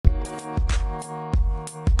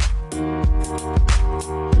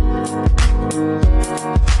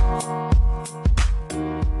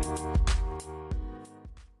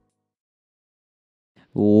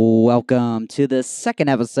Welcome to the second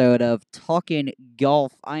episode of Talking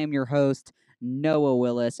Golf. I am your host, Noah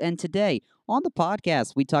Willis, and today on the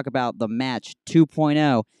podcast, we talk about the match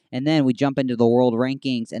 2.0, and then we jump into the world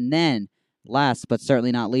rankings, and then, last but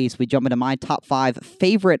certainly not least, we jump into my top 5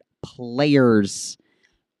 favorite players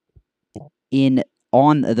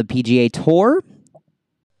on the PGA Tour.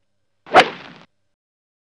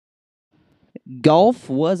 Golf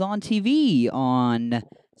was on TV on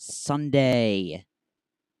Sunday.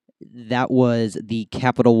 That was the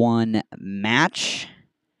Capital One match,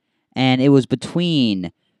 and it was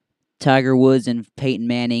between Tiger Woods and Peyton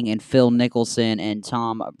Manning and Phil Mickelson and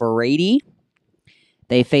Tom Brady.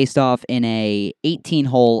 They faced off in a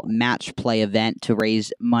 18-hole match play event to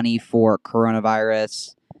raise money for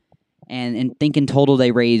coronavirus. And in total,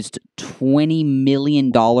 they raised $20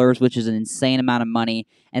 million, which is an insane amount of money.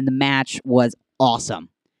 And the match was awesome.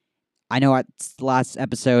 I know at the last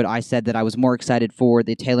episode I said that I was more excited for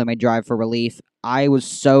the TaylorMade Drive for Relief. I was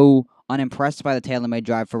so unimpressed by the TaylorMade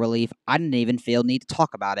Drive for Relief, I didn't even feel need to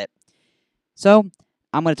talk about it. So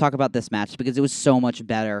I'm going to talk about this match because it was so much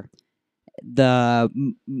better.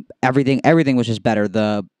 Everything was just better.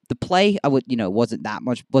 The play wasn't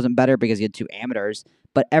better because you had two amateurs,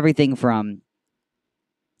 but everything from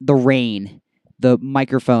the rain, the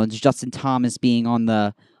microphones, Justin Thomas being on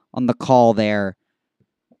the call there,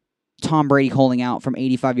 Tom Brady holding out from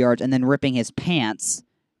 85 yards and then ripping his pants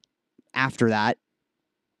after that.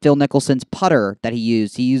 Phil Mickelson's putter that he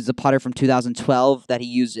used the putter from 2012 that he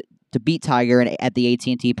used to beat Tiger at the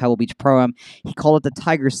AT&T Pebble Beach Pro-Am. He called it the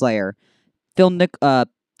Tiger Slayer. Peyton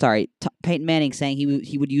Manning saying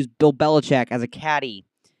he would use Bill Belichick as a caddy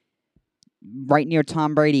right near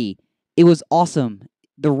Tom Brady. It was awesome.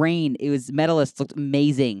 The rain, medalists looked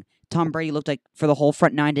amazing. Tom Brady looked like, for the whole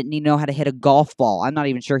front nine, didn't even know how to hit a golf ball. I'm not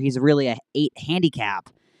even sure he's really a 8 handicap.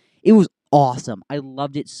 It was awesome. I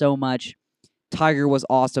loved it so much. Tiger was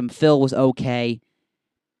awesome. Phil was okay.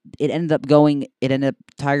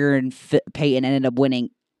 Tiger and Peyton ended up winning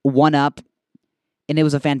 1-up, and it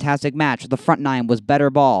was a fantastic match. The front nine was better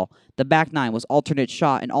ball. The back nine was alternate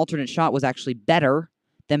shot, and alternate shot was actually better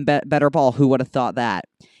than better ball. Who would have thought that?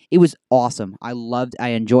 It was awesome. I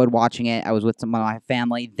enjoyed watching it. I was with some of my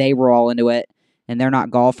family. They were all into it, and they're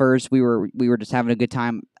not golfers. We were just having a good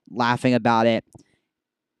time laughing about it.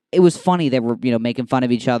 It was funny. They were, making fun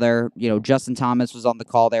of each other. Justin Thomas was on the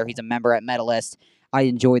call there. He's a member at Medalist. I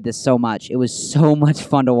enjoyed this so much. It was so much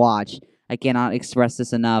fun to watch. I cannot express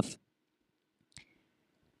this enough.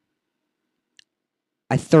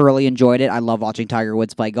 I thoroughly enjoyed it. I love watching Tiger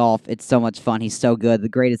Woods play golf. It's so much fun. He's so good. The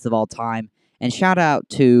greatest of all time. And shout out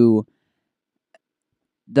to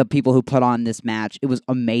the people who put on this match. It was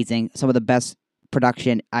amazing. Some of the best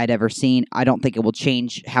production I'd ever seen. I don't think it will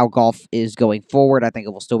change how golf is going forward. I think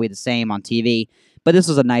it will still be the same on TV. But this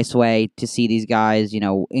was a nice way to see these guys,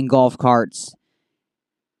 in golf carts.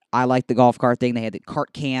 I liked the golf cart thing. They had the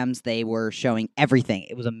cart cams. They were showing everything.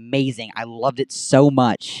 It was amazing. I loved it so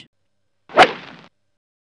much.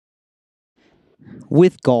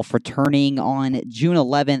 With golf returning on June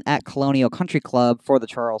 11th at Colonial Country Club for the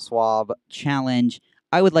Charles Schwab Challenge,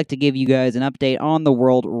 I would like to give you guys an update on the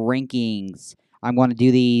world rankings. I'm going to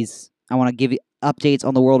do these. I want to give you updates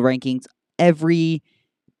on the world rankings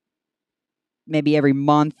maybe every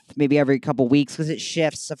month, maybe every couple weeks, because it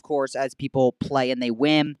shifts, of course, as people play and they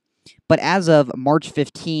win. But as of March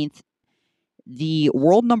 15th, the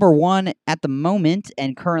world number 1 at the moment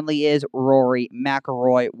and currently is Rory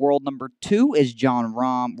McIlroy. World number 2 is Jon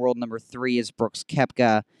Rahm. World number 3 is Brooks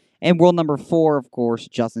Koepka. And world number 4, of course,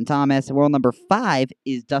 Justin Thomas. And world number 5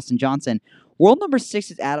 is Dustin Johnson. World number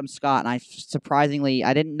 6 is Adam Scott. And I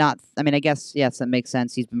guess, yes, that makes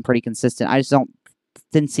sense. He's been pretty consistent. I just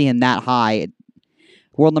didn't see him that high.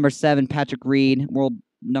 World number 7, Patrick Reed. World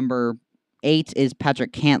number 8 is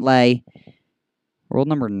Patrick Cantlay. World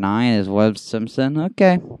number 9 is Webb Simpson.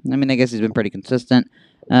 Okay. I guess he's been pretty consistent.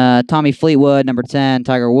 Tommy Fleetwood, number 10.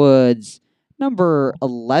 Tiger Woods. Number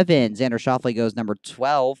 11, Xander Schauffele goes number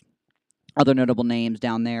 12. Other notable names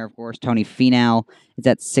down there, of course, Tony Finau is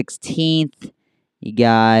at 16th. You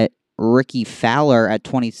got Ricky Fowler at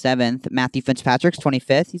 27th. Matthew Fitzpatrick's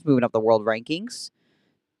 25th. He's moving up the world rankings.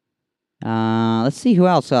 Let's see who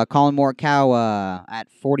else. Colin Morikawa at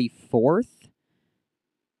 44th.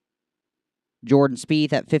 Jordan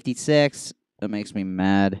Spieth at 56. That makes me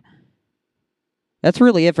mad. That's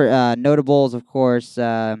really it for notables, of course.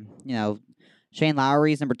 Shane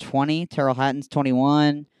Lowry's number 20. Terrell Hatton's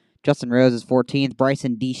 21. Justin Rose is 14th.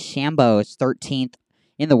 Bryson DeChambeau is 13th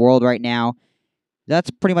in the world right now.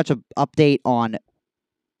 That's pretty much an update on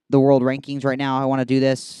the world rankings right now. I want to do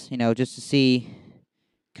this, just to see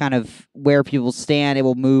kind of where people stand. It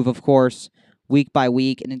will move, of course, week by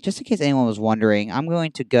week. And just in case anyone was wondering, I'm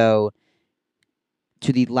going to go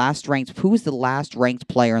to the last ranked. Who is the last ranked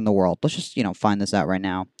player in the world? Let's just, find this out right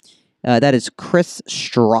now. That is Chris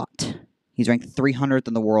Strott. He's ranked 300th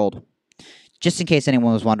in the world. Just in case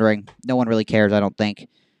anyone was wondering. No one really cares, I don't think.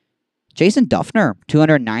 Jason Duffner,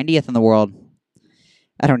 290th in the world.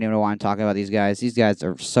 I don't even know why I'm talking about these guys. These guys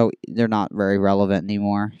are they're not very relevant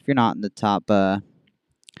anymore. If you're not in the top,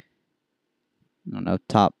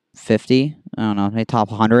 top 50, maybe top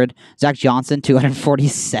 100. Zach Johnson,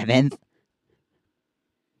 247th.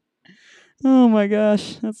 Oh my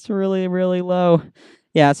gosh, that's really, really low.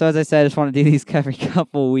 Yeah, so as I said, I just want to do these every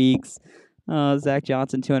couple weeks. Zach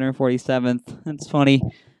Johnson, 247th. That's funny.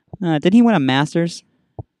 Did he win a Masters?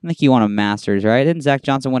 I think he won a Masters, right? Didn't Zach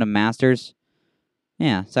Johnson win a Masters?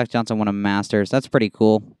 Yeah, Zach Johnson won a Masters. That's pretty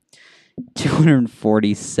cool.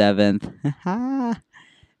 247th.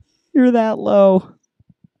 You're that low.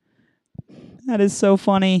 That is so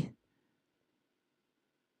funny.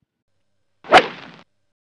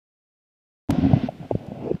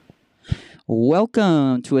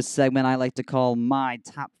 Welcome to a segment I like to call My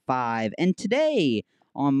Top 5. And today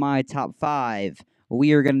on My Top 5,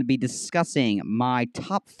 we are going to be discussing my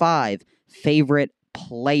top 5 favorite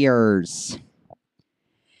players.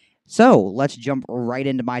 So let's jump right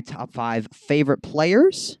into my top 5 favorite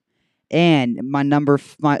players. And my number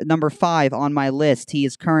 5 on my list, he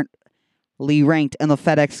is currently ranked in the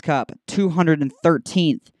FedEx Cup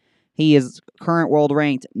 213th. He is current world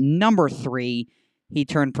ranked number 3. He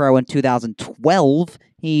turned pro in 2012.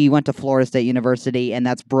 He went to Florida State University, and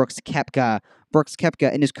that's Brooks Koepka. Brooks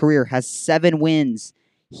Koepka, in his career, has 7 wins.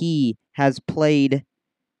 He has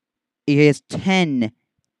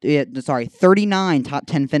 39 top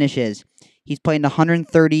 10 finishes. He's played in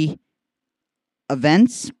 130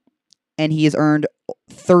 events, and he has earned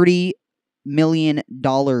 $30 million.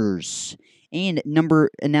 And number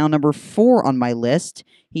 4 on my list,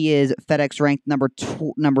 he is FedEx ranked number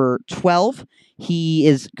 12. He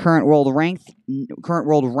is current world rank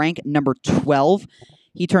number 12.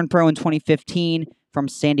 He turned pro in 2015 from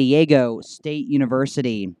San Diego State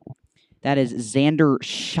University. That is Xander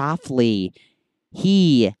Schauffele.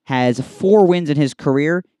 He has 4 wins in his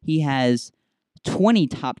career. He has 20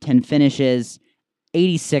 top 10 finishes,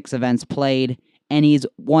 86 events played, and he's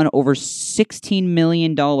won over $16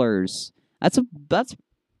 million.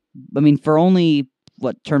 For only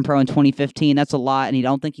turned pro in 2015, that's a lot, and I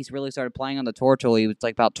don't think he's really started playing on the tour till he was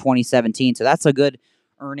about 2017. So that's a good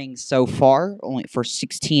earnings so far, only for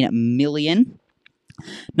 $16 million.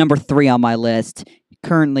 Number 3 on my list,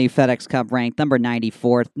 currently FedEx Cup ranked number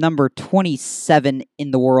 94th, number 27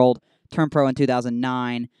 in the world, turned pro in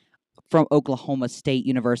 2009 from Oklahoma State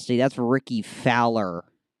University. That's Rickie Fowler.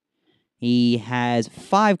 He has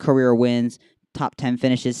 5 career wins, top 10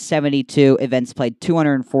 finishes, 72 events played,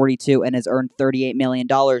 242, and has earned $38 million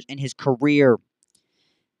in his career.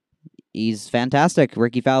 He's fantastic.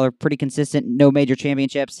 Rickie Fowler, pretty consistent, no major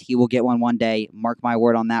championships. He will get one day. Mark my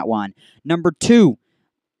word on that one. Number 2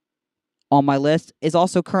 on my list is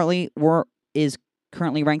also currently ranked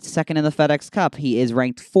 2nd in the FedEx Cup. He is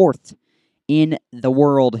ranked 4th in the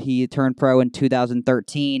world. He turned pro in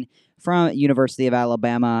 2013 from University of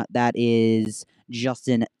Alabama. That is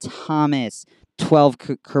Justin Thomas. 12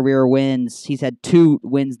 career wins. He's had 2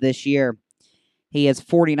 wins this year. He has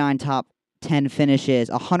 49 top 10 finishes,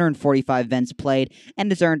 145 events played, and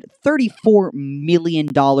has earned $34 million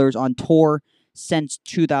on tour since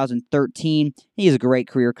 2013. He has a great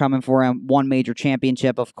career coming for him. 1 major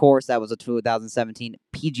championship, of course. That was a 2017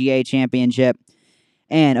 PGA championship.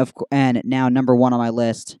 And now number 1 on my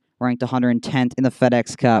list, ranked 110th in the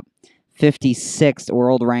FedEx Cup. 56th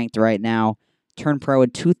world ranked right now. Turned pro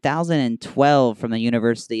in 2012 from the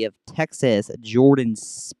University of Texas, Jordan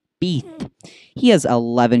Spieth. He has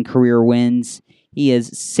 11 career wins. He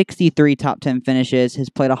has 63 top 10 finishes, has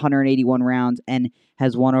played 181 rounds, and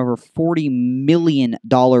has won over $40 million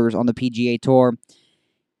on the PGA Tour.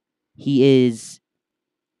 He is,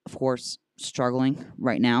 of course, struggling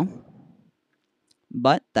right now,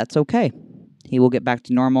 but that's okay. He will get back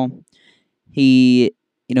to normal. His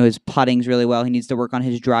putting's really well. He needs to work on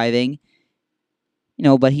his driving.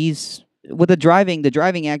 But with the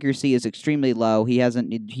driving accuracy is extremely low. He's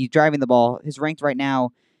driving the ball. His ranked right now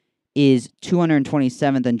is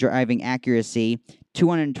 227th in driving accuracy,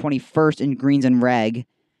 221st in greens and reg,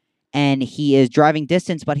 and he is driving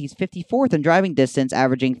distance, but he's 54th in driving distance,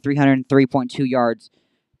 averaging 303.2 yards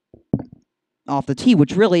off the tee,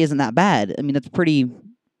 which really isn't that bad. I mean, that's pretty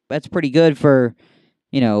good for,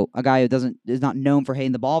 a guy who is not known for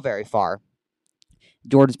hitting the ball very far.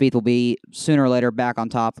 Jordan Spieth will be sooner or later back on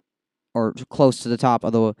top or close to the top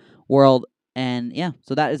of the world. And yeah,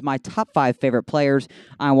 so that is my top 5 favorite players.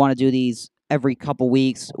 I want to do these every couple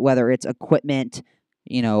weeks, whether it's equipment,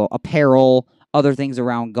 apparel, other things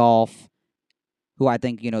around golf. Who I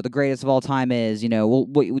think, the greatest of all time is,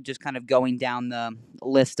 we'll just kind of going down the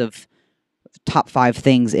list of top 5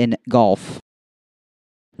 things in golf.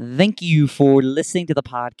 Thank you for listening to the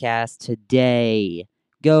podcast today.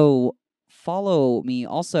 Go follow me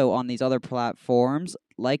also on these other platforms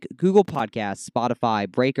like Google Podcasts, Spotify,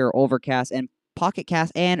 Breaker, Overcast, and Pocket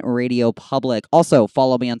Cast, and Radio Public. Also,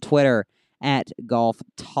 follow me on Twitter at Golf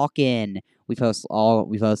Talkin'. We post,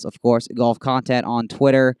 of course, golf content on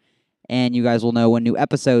Twitter, and you guys will know when new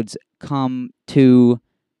episodes come to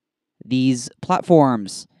these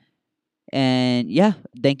platforms. And yeah,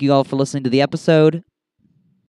 thank you all for listening to the episode.